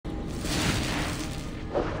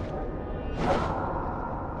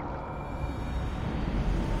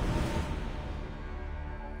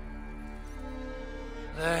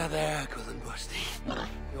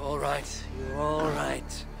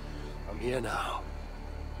now.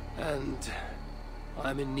 And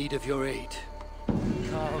I'm in need of your aid.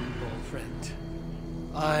 Come, old friend.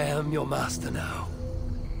 I am your master now.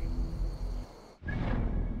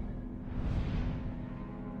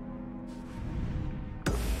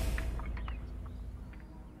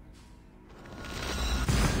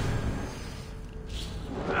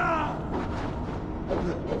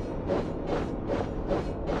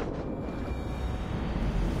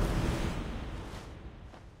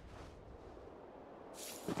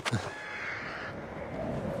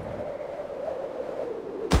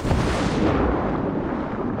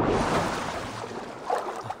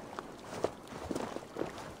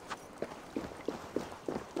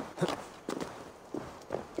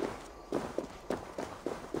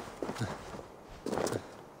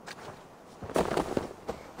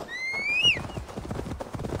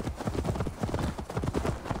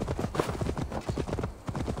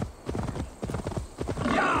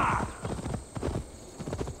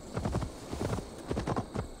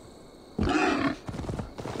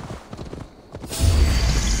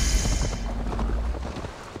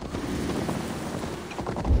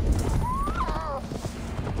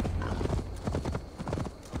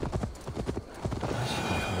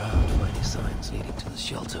 Leading to the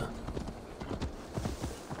shelter.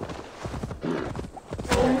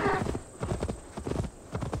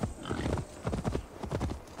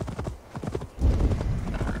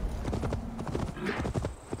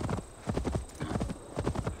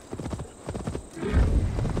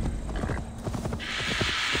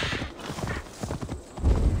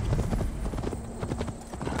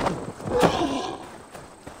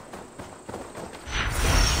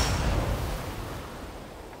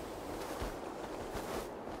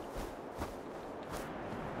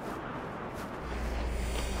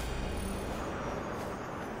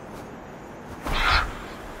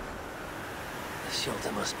 The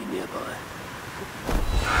shelter must be nearby.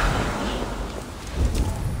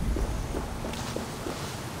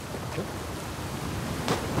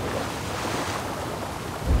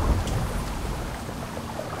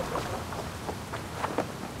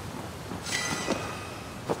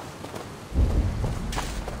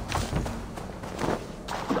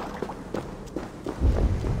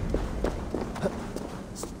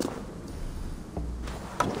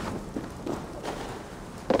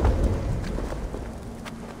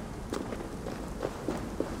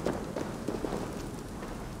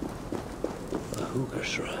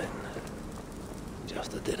 Shrine.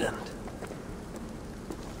 Just a dead end.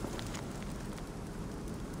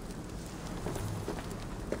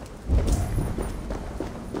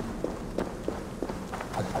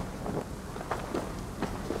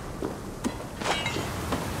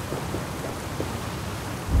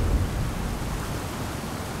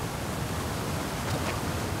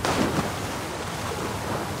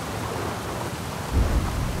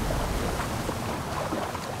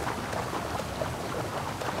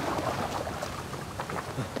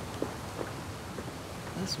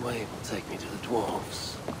 This way will take me to the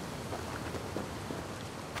dwarves.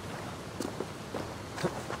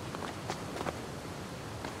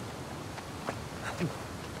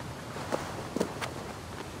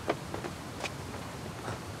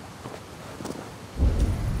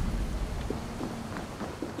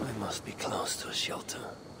 I must be close to a shelter.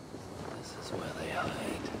 This is where they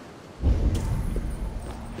hide.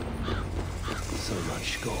 So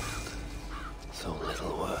much gold, so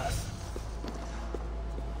little worth.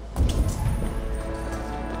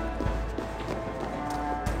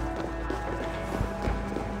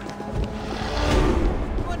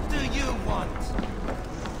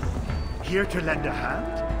 Here to lend a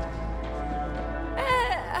hand?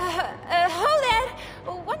 Hold there!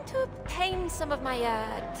 Want to obtain some of my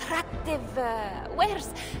attractive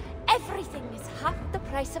wares? Everything is half the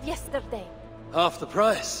price of yesterday. Half the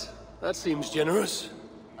price? That seems generous.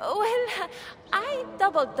 Well, I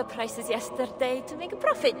doubled the prices yesterday to make a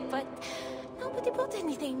profit, but nobody bought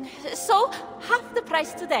anything. So, half the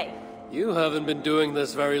price today. You haven't been doing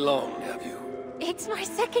this very long, have you? It's my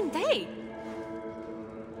second day.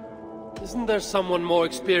 Isn't there someone more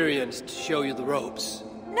experienced to show you the ropes?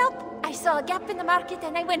 Nope. I saw a gap in the market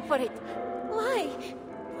and I went for it. Why?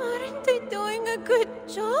 Aren't they doing a good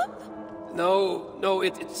job? No,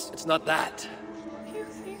 it's not that. You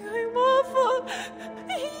think I'm awful?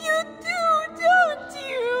 You do, don't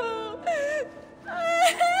you?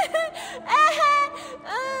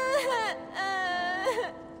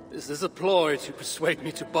 Is this a ploy to persuade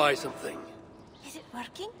me to buy something? Is it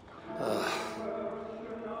working?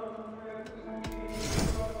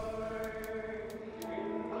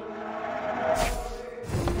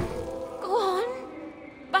 Go on.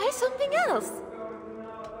 Buy something else.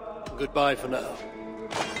 goodbye for now.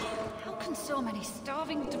 How can so many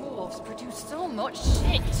starving dwarves produce so much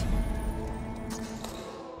shit?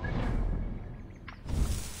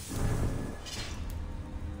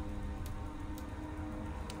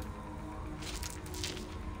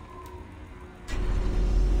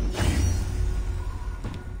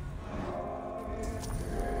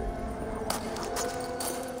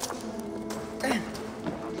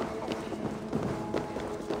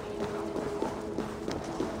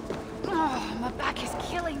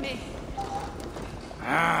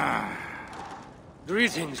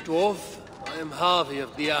 Greetings, dwarf. I am Harvey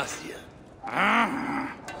of the Asia.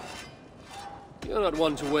 You're not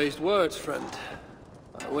one to waste words, friend.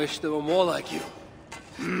 I wish there were more like you.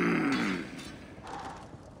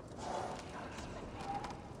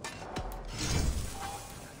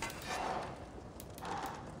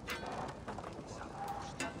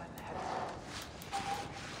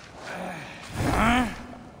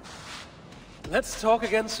 Let's talk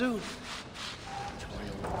again soon.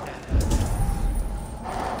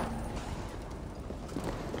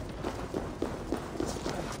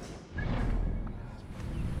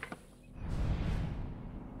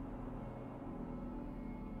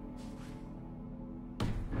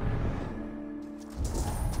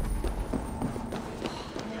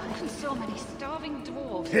 So many starving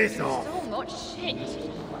dwarves. Piss off. So much shit.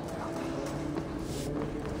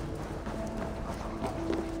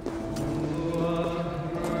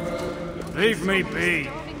 Leave me be.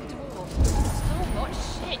 Starving dwarves. So much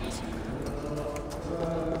shit.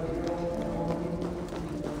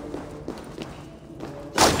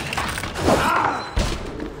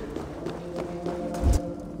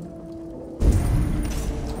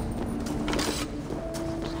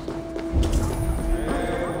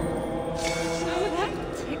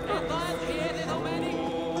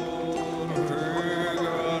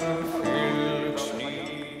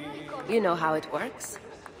 You know how it works.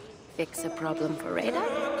 Fix a problem for Radar,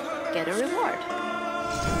 get a reward.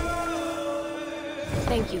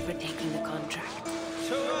 Thank you for taking the contract.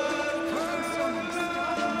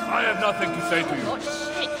 I have nothing to say to you. Much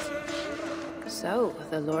shit. So,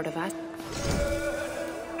 the Lord of As...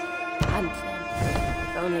 And then,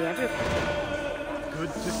 if only everybody...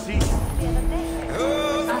 Good to see you.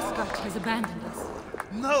 Asgard has abandoned us.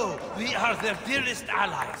 No, we are their dearest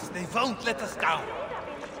allies. They won't let us down.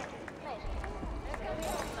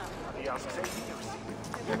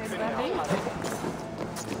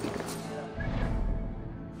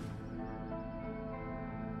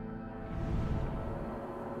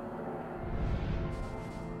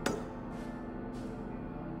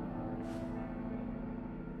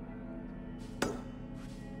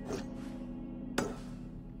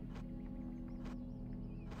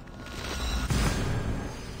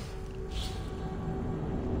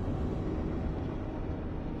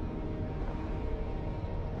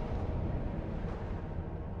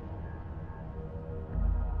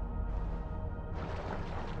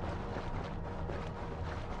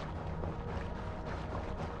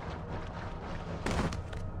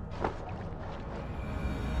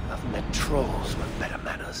 I've met trolls with better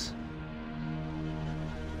manners.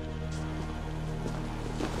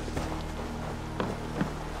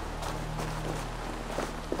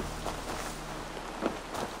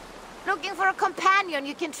 Looking for a companion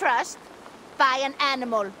you can trust? Buy an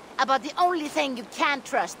animal. About the only thing you can't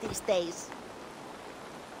trust these days.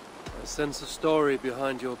 I sense a story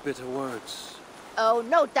behind your bitter words. Oh,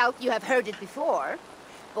 no doubt you have heard it before.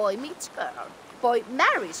 Boy meets girl. Boy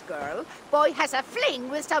marries girl. Boy has a fling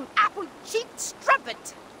with some apple-cheeked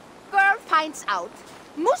strumpet. Girl finds out.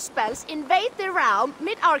 Muspels invade the realm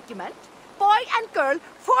mid-argument. Boy and girl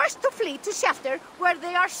forced to flee to shelter where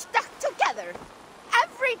they are stuck together.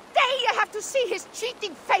 Every day I have to see his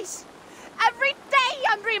cheating face. Every day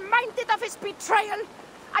I'm reminded of his betrayal.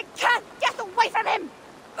 I can't get away from him.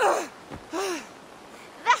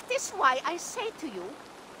 That is why I say to you,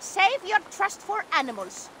 save your trust for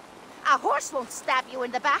animals. A horse won't stab you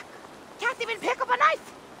in the back. Can't even pick up a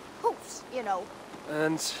knife. Hoofs, you know.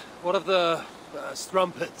 And what of the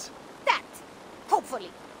strumpet? That, hopefully.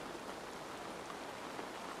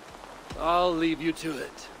 I'll leave you to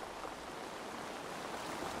it.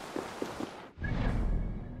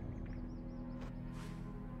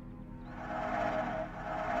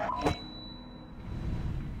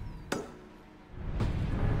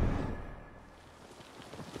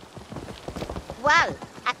 Well,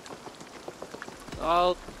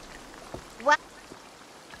 I'll... what?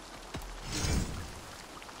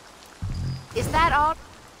 Is that all?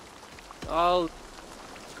 I'll...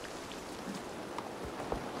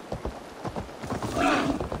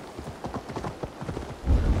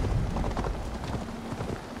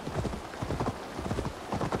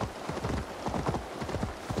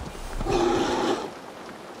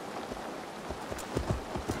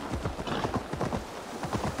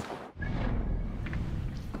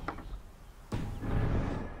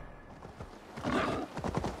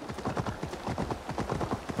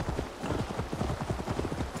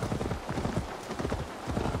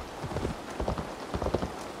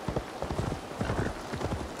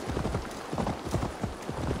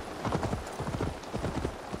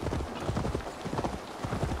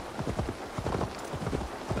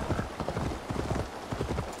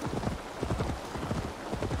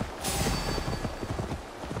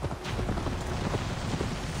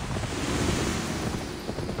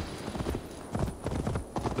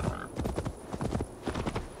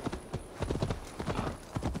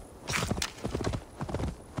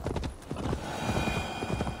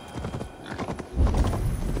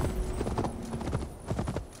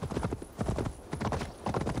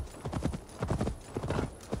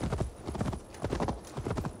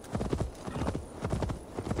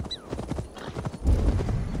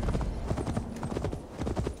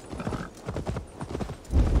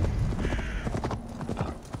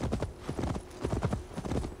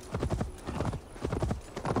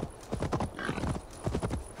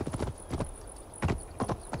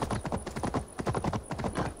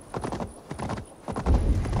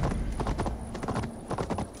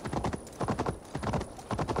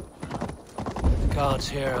 Guards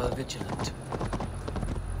here are vigilant.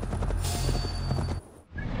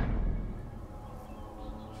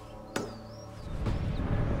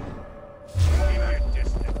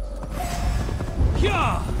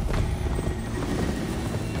 Yeah!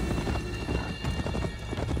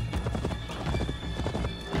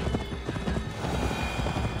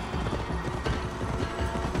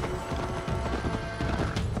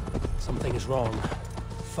 Something is wrong.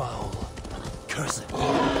 Foul. Curse it.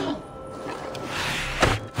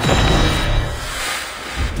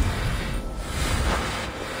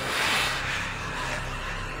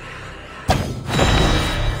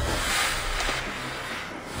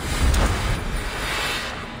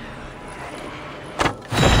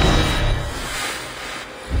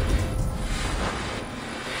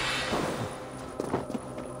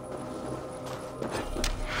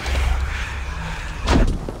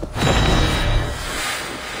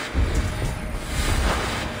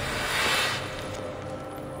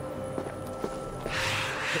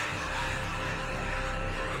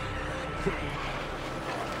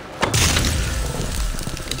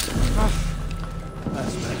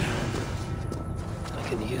 That's better. I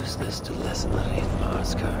can use this to lessen the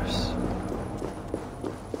Mars curse.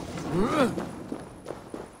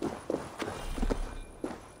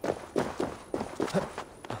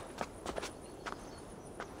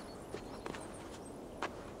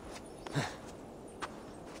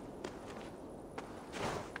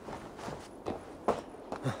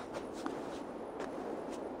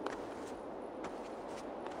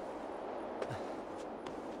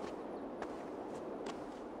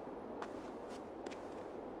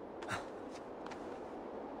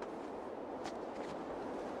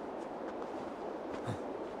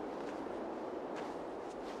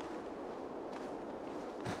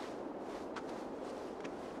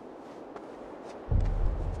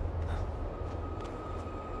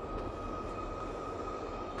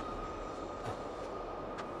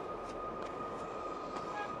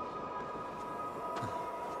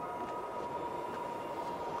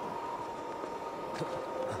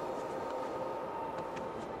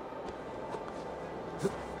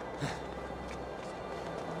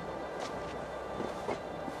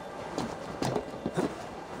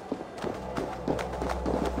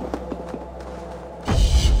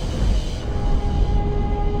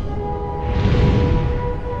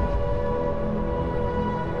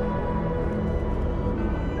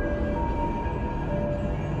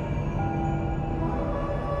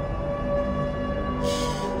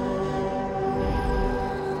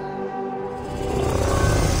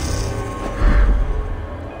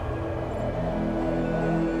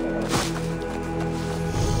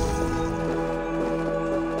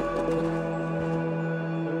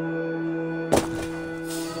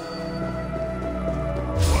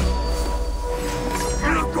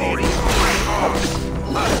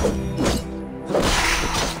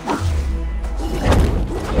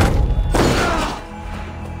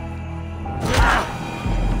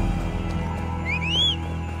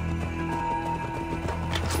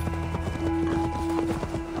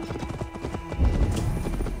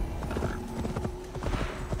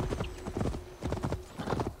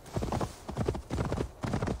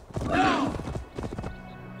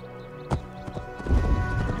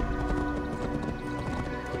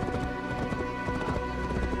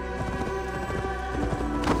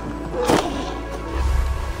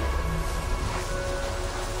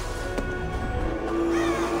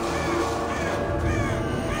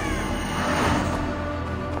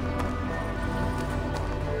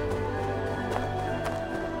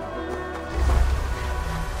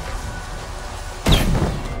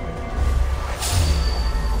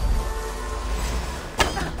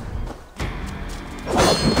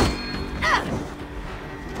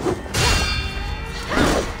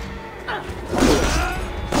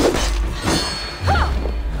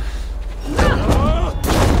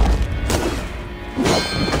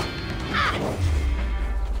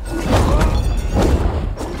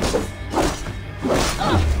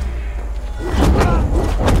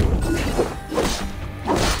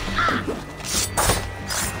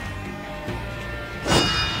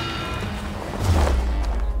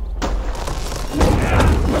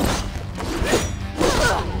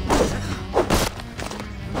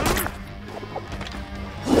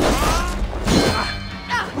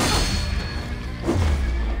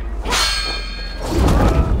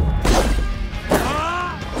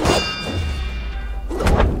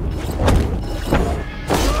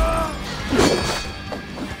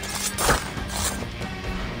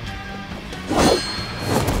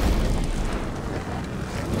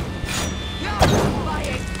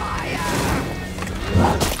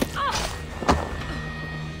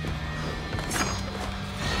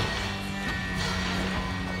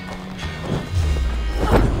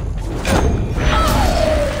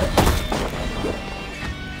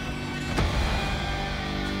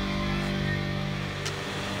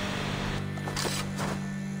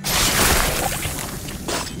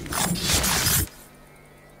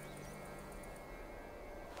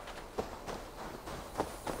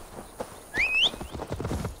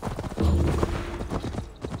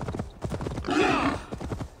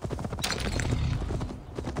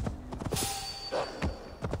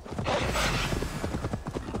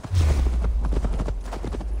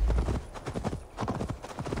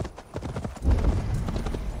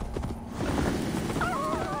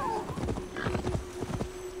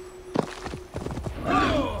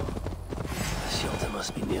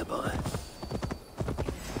 nearby.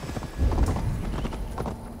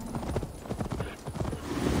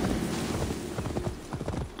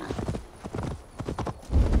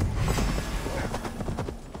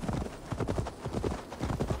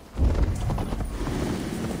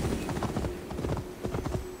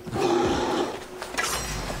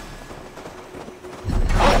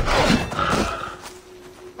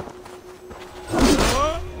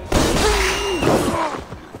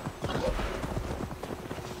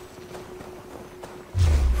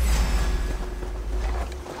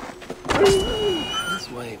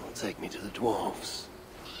 Take me to the dwarves.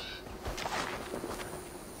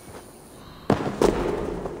 A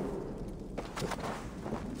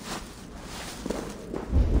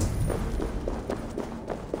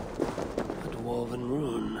dwarven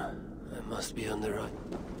rune. I must be on the right.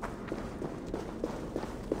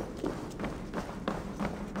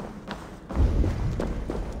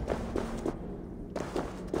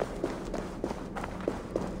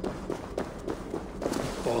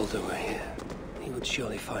 Baldur were here. He would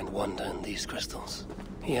surely find wonder in these crystals.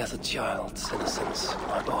 He has a child's innocence,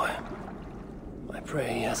 my boy. I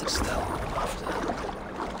pray he has it still after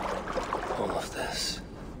all of this.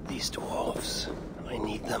 These dwarves, I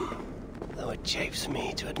need them, though it chafes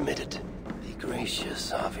me to admit it. Be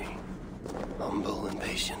gracious, Harvey. Humble and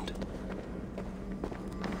patient.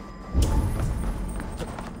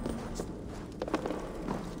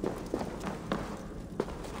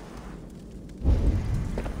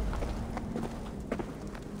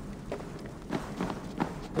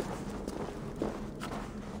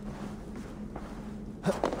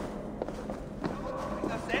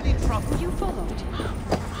 You followed?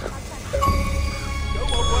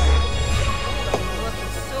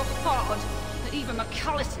 Working so hard that even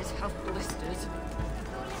McAllister's have blisters.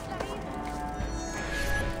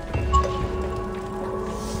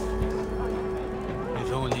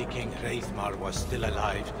 If only King Hreithmar was still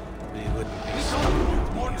alive, we wouldn't be stuck.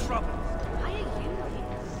 More trouble. Why are you here?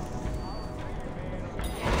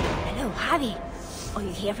 Hello, Harry. Are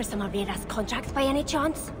you here for some of Rada's contracts by any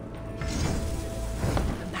chance?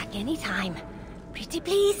 Come back anytime. Pretty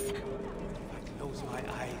please. If I close my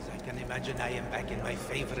eyes, I can imagine I am back in my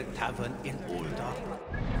favorite tavern in Ulda.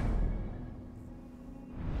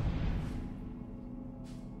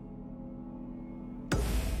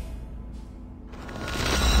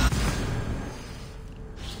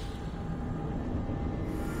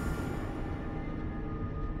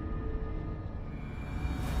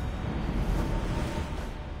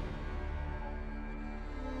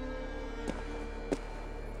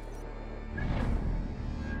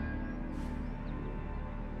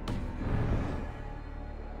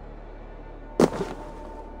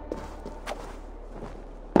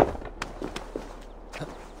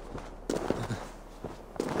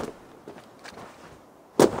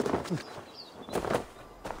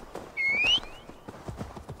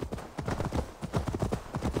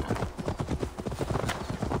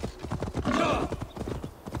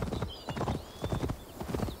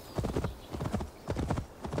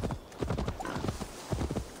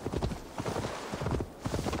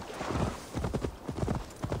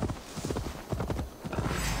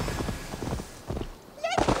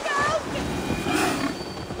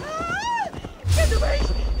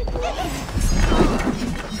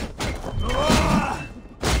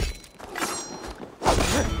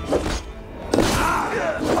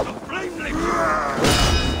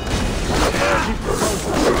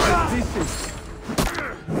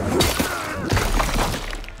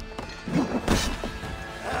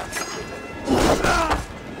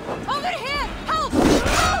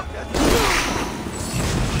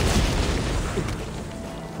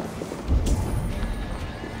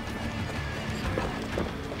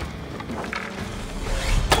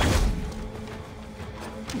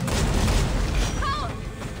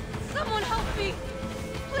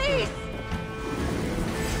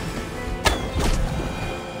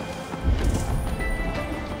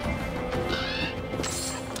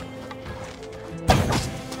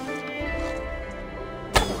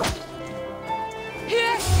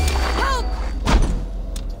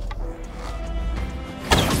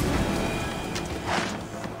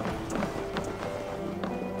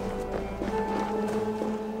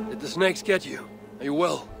 Snakes get you? Are you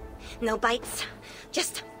well? No bites.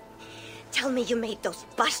 Just tell me you made those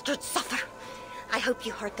bastards suffer. I hope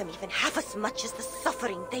you hurt them even half as much as the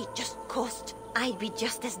suffering they just caused. I'd be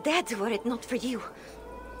just as dead were it not for you.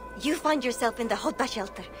 You find yourself in the Hodba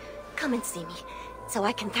shelter. Come and see me, so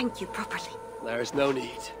I can thank you properly. There is no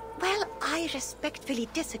need. Well, I respectfully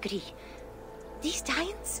disagree. These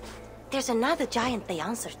giants? There's another giant they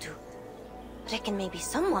answer to. Reckon maybe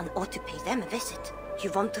someone ought to pay them a visit.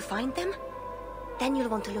 You want to find them? Then you'll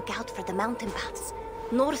want to look out for the mountain paths,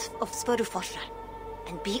 north of Svörufosra,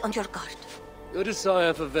 and be on your guard. Your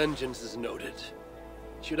desire for vengeance is noted.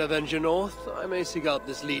 Should I venture north, I may seek out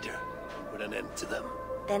this leader and put an end to them.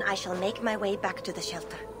 Then I shall make my way back to the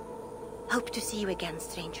shelter. Hope to see you again,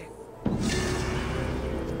 stranger.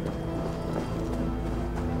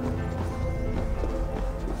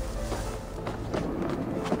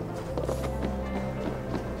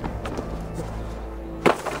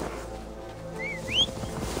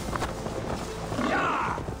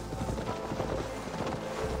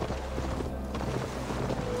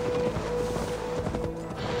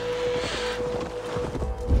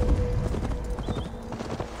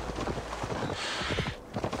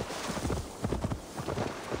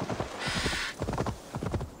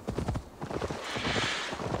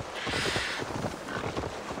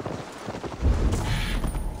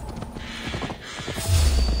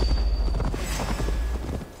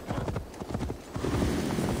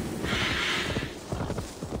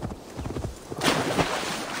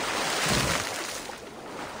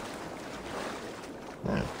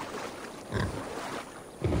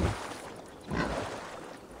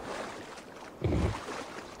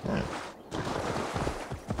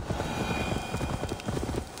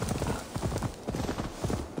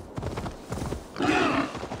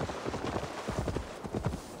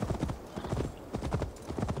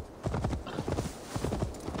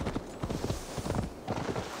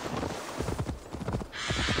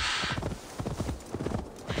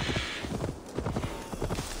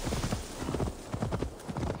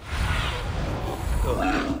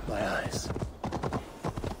 My eyes.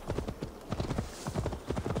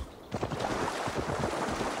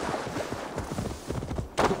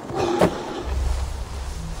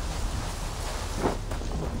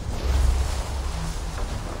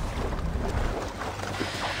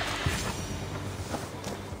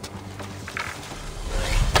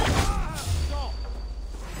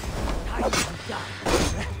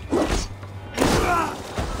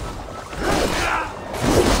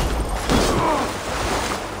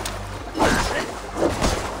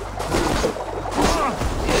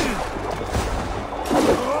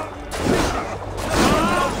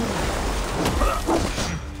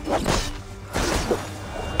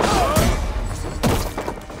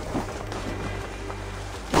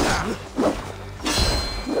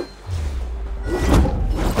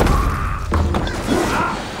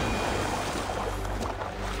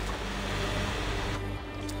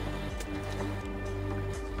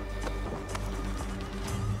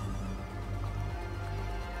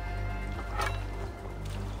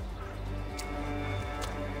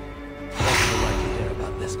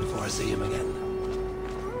 Before I see him again.